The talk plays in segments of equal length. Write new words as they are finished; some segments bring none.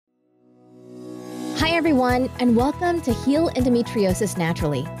Hi, everyone, and welcome to Heal Endometriosis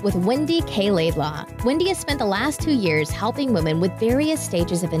Naturally with Wendy K Laidlaw. Wendy has spent the last 2 years helping women with various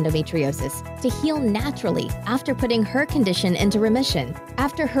stages of endometriosis to heal naturally after putting her condition into remission.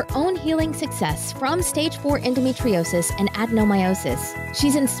 After her own healing success from stage 4 endometriosis and adenomyosis,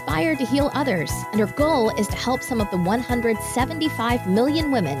 she's inspired to heal others, and her goal is to help some of the 175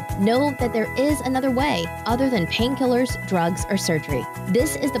 million women know that there is another way other than painkillers, drugs, or surgery.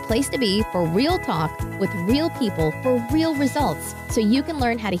 This is the place to be for real talk with real people for real results, so you can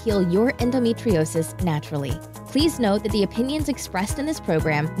learn how to heal your endometriosis naturally. Please note that the opinions expressed in this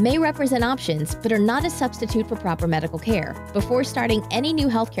program may represent options, but are not a substitute for proper medical care. Before starting any new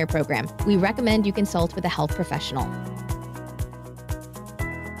healthcare program, we recommend you consult with a health professional.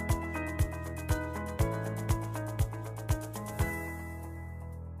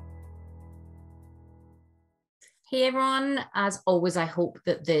 Hey everyone, as always, I hope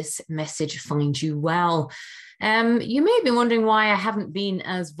that this message finds you well. You may have been wondering why I haven't been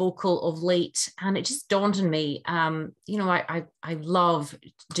as vocal of late, and it just dawned on me. I love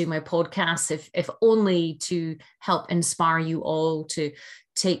doing my podcasts, if only to help inspire you all to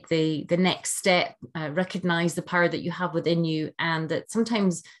take the next step, recognize the power that you have within you, and that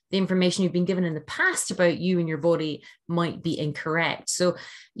sometimes the information you've been given in the past about you and your body might be incorrect. So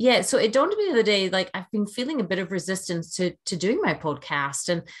it dawned on me the other day, like I've been feeling a bit of resistance to doing my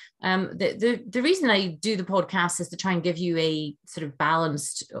podcast. And the reason I do the podcast is to try and give you a sort of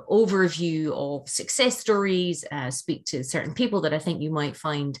balanced overview of success stories, speak to certain people that I think you might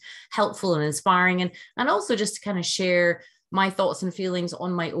find helpful and inspiring, and also just to kind of share my thoughts and feelings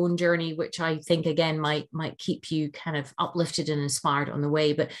on my own journey, which I think, again, might keep you kind of uplifted and inspired on the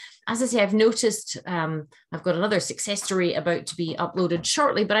way. But as I say, I've noticed, I've got another success story about to be uploaded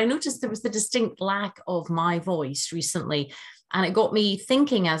shortly, but I noticed there was the distinct lack of my voice recently. And it got me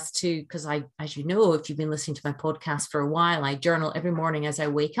thinking as to, because as you know, if you've been listening to my podcast for a while, I journal every morning as I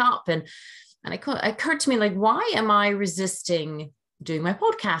wake up. And it occurred to me, like, why am I resisting doing my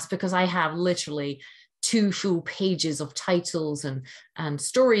podcast? Because I have literally 2 full pages of titles and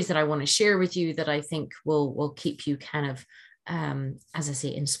stories that I want to share with you that I think will keep you kind of, as I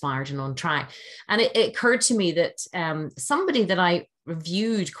say, inspired and on track. And it occurred to me that somebody that I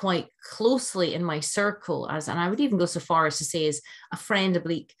reviewed quite closely in my circle, and I would even go so far as to say as a friend,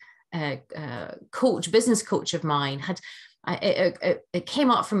 oblique business coach of mine, it came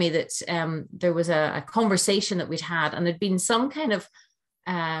up for me that there was a conversation that we'd had, and there'd been some kind of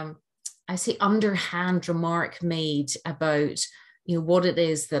I say underhand remark made about, what it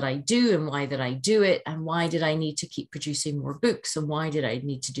is that I do and why did I do it, and why did I need to keep producing more books, and why did I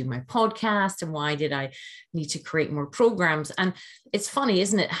need to do my podcast, and why did I need to create more programs. And it's funny,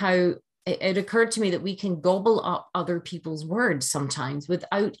 isn't it, how it occurred to me that we can gobble up other people's words sometimes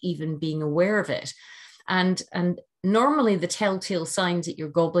without even being aware of it. And normally the telltale signs that you're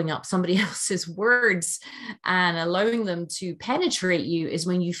gobbling up somebody else's words and allowing them to penetrate you is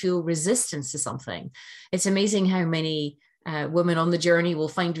when you feel resistance to something. It's amazing how many women on the journey will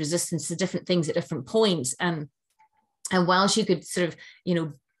find resistance to different things at different points. And whilst you could sort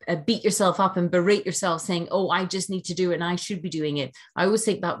of beat yourself up and berate yourself saying, oh, I just need to do it and I should be doing it, I always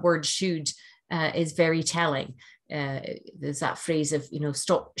think that word should is very telling. There's that phrase of,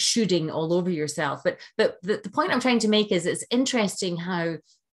 stop shooting all over yourself. But the point I'm trying to make is it's interesting how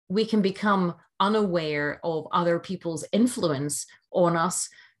we can become unaware of other people's influence on us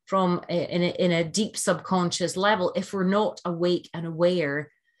from in a deep subconscious level if we're not awake and aware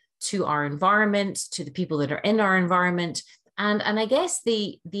to our environment, to the people that are in our environment, and I guess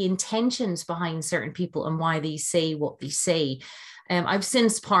the intentions behind certain people and why they say what they say. I've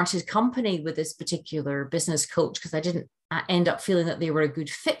since parted company with this particular business coach because I didn't end up feeling that they were a good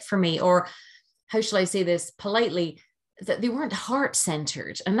fit for me, or how shall I say this politely, that they weren't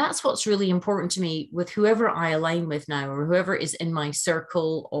heart-centered. And that's what's really important to me with whoever I align with now, or whoever is in my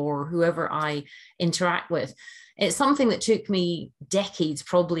circle, or whoever I interact with. It's something that took me decades,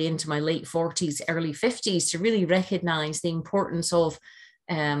 probably into my late 40s, early 50s, to really recognize the importance of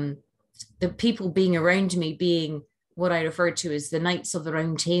the people being around me being what I refer to as the knights of the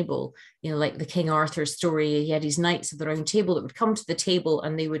round table, like the King Arthur story. He had his knights of the round table that would come to the table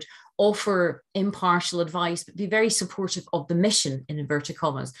and they would offer impartial advice, but be very supportive of the mission, in inverted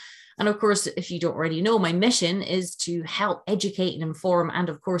commas. And of course, if you don't already know, my mission is to help educate and inform and,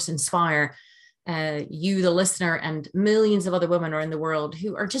 of course, inspire you, the listener, and millions of other women around the world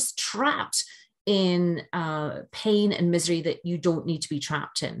who are just trapped in pain and misery that you don't need to be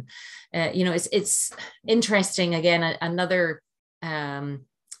trapped in. It's interesting. Again, another, how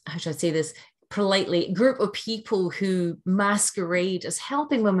should I say this politely, group of people who masquerade as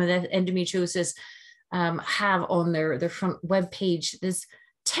helping women with endometriosis have on their front web page this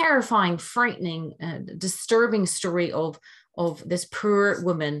terrifying, frightening, disturbing story of this poor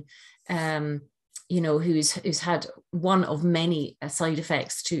woman, who's had one of many side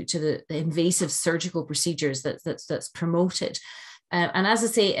effects to the invasive surgical procedures that's promoted. And as I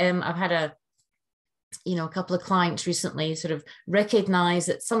say, I've had a couple of clients recently sort of recognize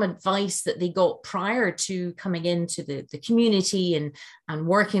that some advice that they got prior to coming into the community and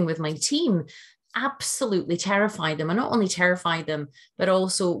working with my team absolutely terrified them, and not only terrified them, but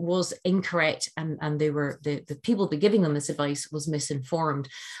also was incorrect, and they were the people giving them this advice was misinformed.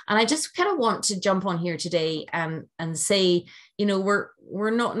 And I just kind of want to jump on here today and say,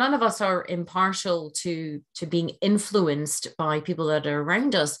 we're not, none of us are impartial to being influenced by people that are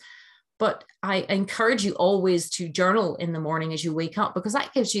around us. But I encourage you always to journal in the morning as you wake up, because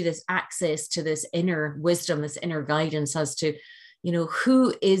that gives you this access to this inner wisdom, this inner guidance as to,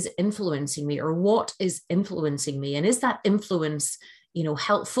 who is influencing me, or what is influencing me? And is that influence,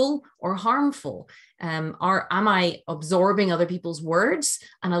 helpful or harmful? Or am I absorbing other people's words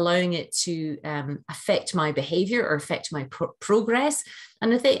and allowing it to affect my behavior or affect my progress?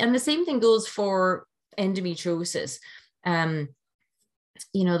 And the same thing goes for endometriosis.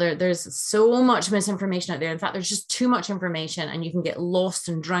 There's so much misinformation out there. In fact, there's just too much information, and you can get lost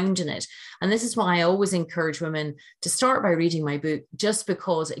and drowned in it. And this is why I always encourage women to start by reading my book, just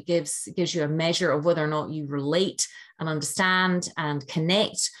because it gives you a measure of whether or not you relate and understand and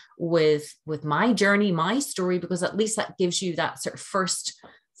connect with my journey, my story, because at least that gives you that sort of first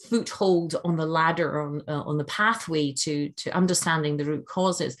foothold on the ladder, on the pathway to understanding the root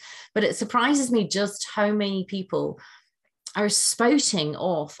causes. But it surprises me just how many people are spouting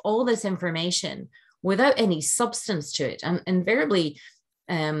off all this information without any substance to it. And invariably,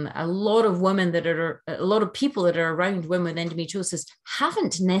 a lot of people that are around women with endometriosis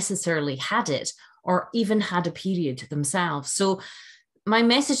haven't necessarily had it or even had a period themselves. So my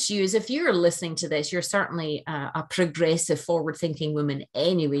message to you is, if you're listening to this, you're certainly a progressive, forward-thinking woman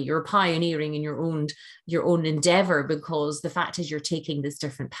anyway. You're pioneering in your own endeavor, because the fact is you're taking this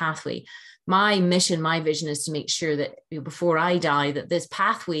different pathway. My mission, my vision is to make sure that before I die, that this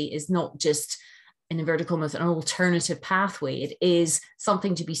pathway is not just, in inverted commas, an alternative pathway. It is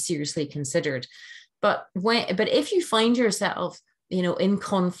something to be seriously considered. But if you find yourself, in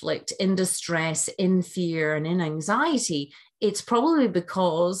conflict, in distress, in fear, and in anxiety, it's probably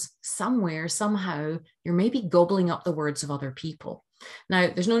because somewhere, somehow, you're maybe gobbling up the words of other people. Now,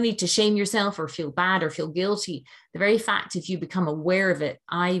 there's no need to shame yourself or feel bad or feel guilty. The very fact, if you become aware of it,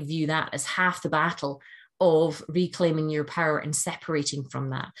 I view that as half the battle of reclaiming your power and separating from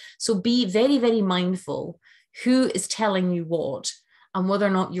that. So be very, very mindful who is telling you what, and whether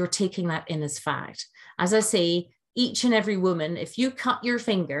or not you're taking that in as fact. As I say, each and every woman, if you cut your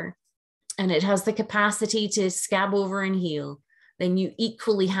finger and it has the capacity to scab over and heal, then you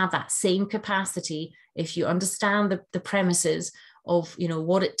equally have that same capacity. If you understand the premises of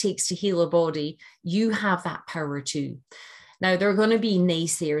what it takes to heal a body, you have that power too. Now, there are going to be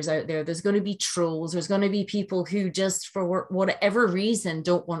naysayers out there. There's going to be trolls. There's going to be people who just, for whatever reason,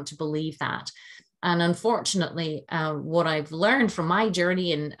 don't want to believe that. And unfortunately, what I've learned from my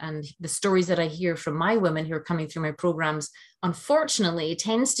journey and the stories that I hear from my women who are coming through my programs, unfortunately, it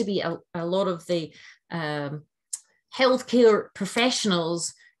tends to be a lot of the healthcare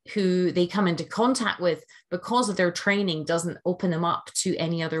professionals who they come into contact with, because of their training doesn't open them up to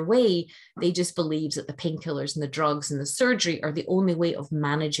any other way. They just believe that the painkillers and the drugs and the surgery are the only way of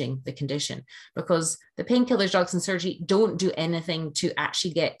managing the condition, because the painkillers, drugs, and surgery don't do anything to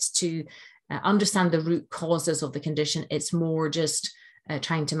actually get to understand the root causes of the condition. It's more just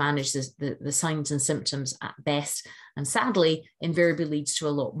trying to manage the signs and symptoms at best. And sadly, invariably leads to a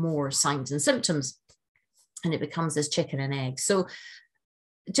lot more signs and symptoms. And it becomes this chicken and egg. So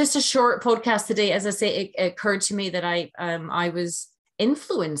just a short podcast today. As I say, it occurred to me that I was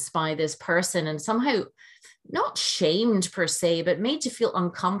influenced by this person, and somehow not shamed per se, but made to feel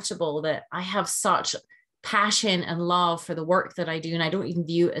uncomfortable that I have such passion and love for the work that I do. And I don't even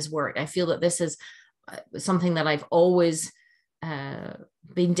view it as work. I feel that this is something that I've always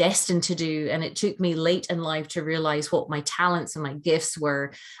been destined to do. And it took me late in life to realize what my talents and my gifts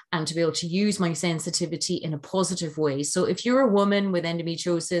were, and to be able to use my sensitivity in a positive way. So if you're a woman with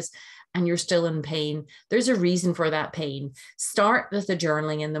endometriosis and you're still in pain, there's a reason for that pain. Start with the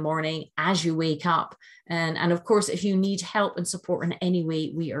journaling in the morning as you wake up. And of course, if you need help and support in any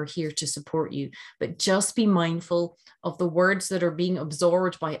way, we are here to support you. But just be mindful of the words that are being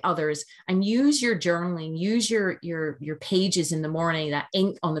absorbed by others, and use your journaling, use your pages in the morning, that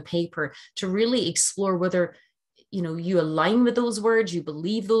ink on the paper, to really explore whether you align with those words, you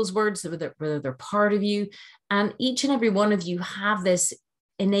believe those words, whether they're part of you. And each and every one of you have this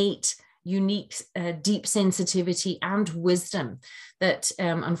innate, unique, deep sensitivity and wisdom that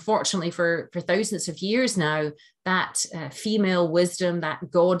unfortunately for thousands of years now, that female wisdom, that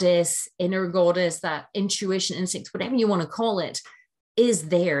goddess, inner goddess, that intuition, instinct, whatever you want to call it, is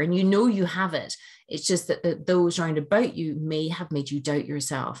there. And you have it. It's just that those round about you may have made you doubt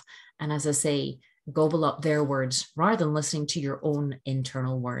yourself. And as I say, gobble up their words rather than listening to your own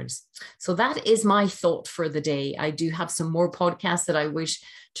internal words. So that is my thought for the day. I do have some more podcasts that I wish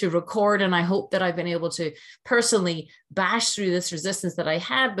to record, and I hope that I've been able to personally bash through this resistance that I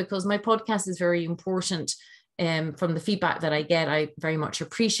had, because my podcast is very important. From the feedback that I get, I very much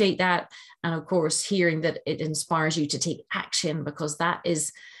appreciate that. And of course, hearing that it inspires you to take action, because that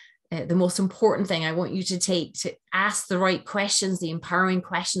is the most important thing. I want you to ask the right questions, the empowering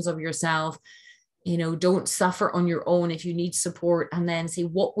questions of yourself. Don't suffer on your own. If you need support, and then say,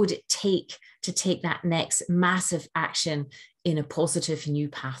 what would it take to take that next massive action in a positive new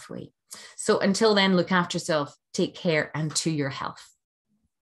pathway? So until then, look after yourself, take care, and to your health.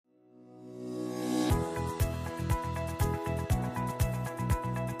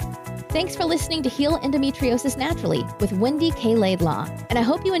 Thanks for listening to Heal Endometriosis Naturally with Wendy K Laidlaw. And I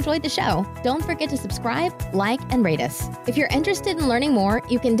hope you enjoyed the show. Don't forget to subscribe, like, and rate us. If you're interested in learning more,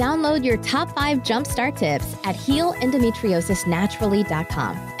 you can download your top 5 jumpstart tips at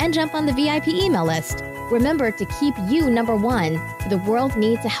healendometriosisnaturally.com and jump on the VIP email list. Remember to keep you number one. The world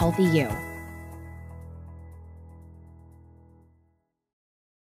needs a healthy you.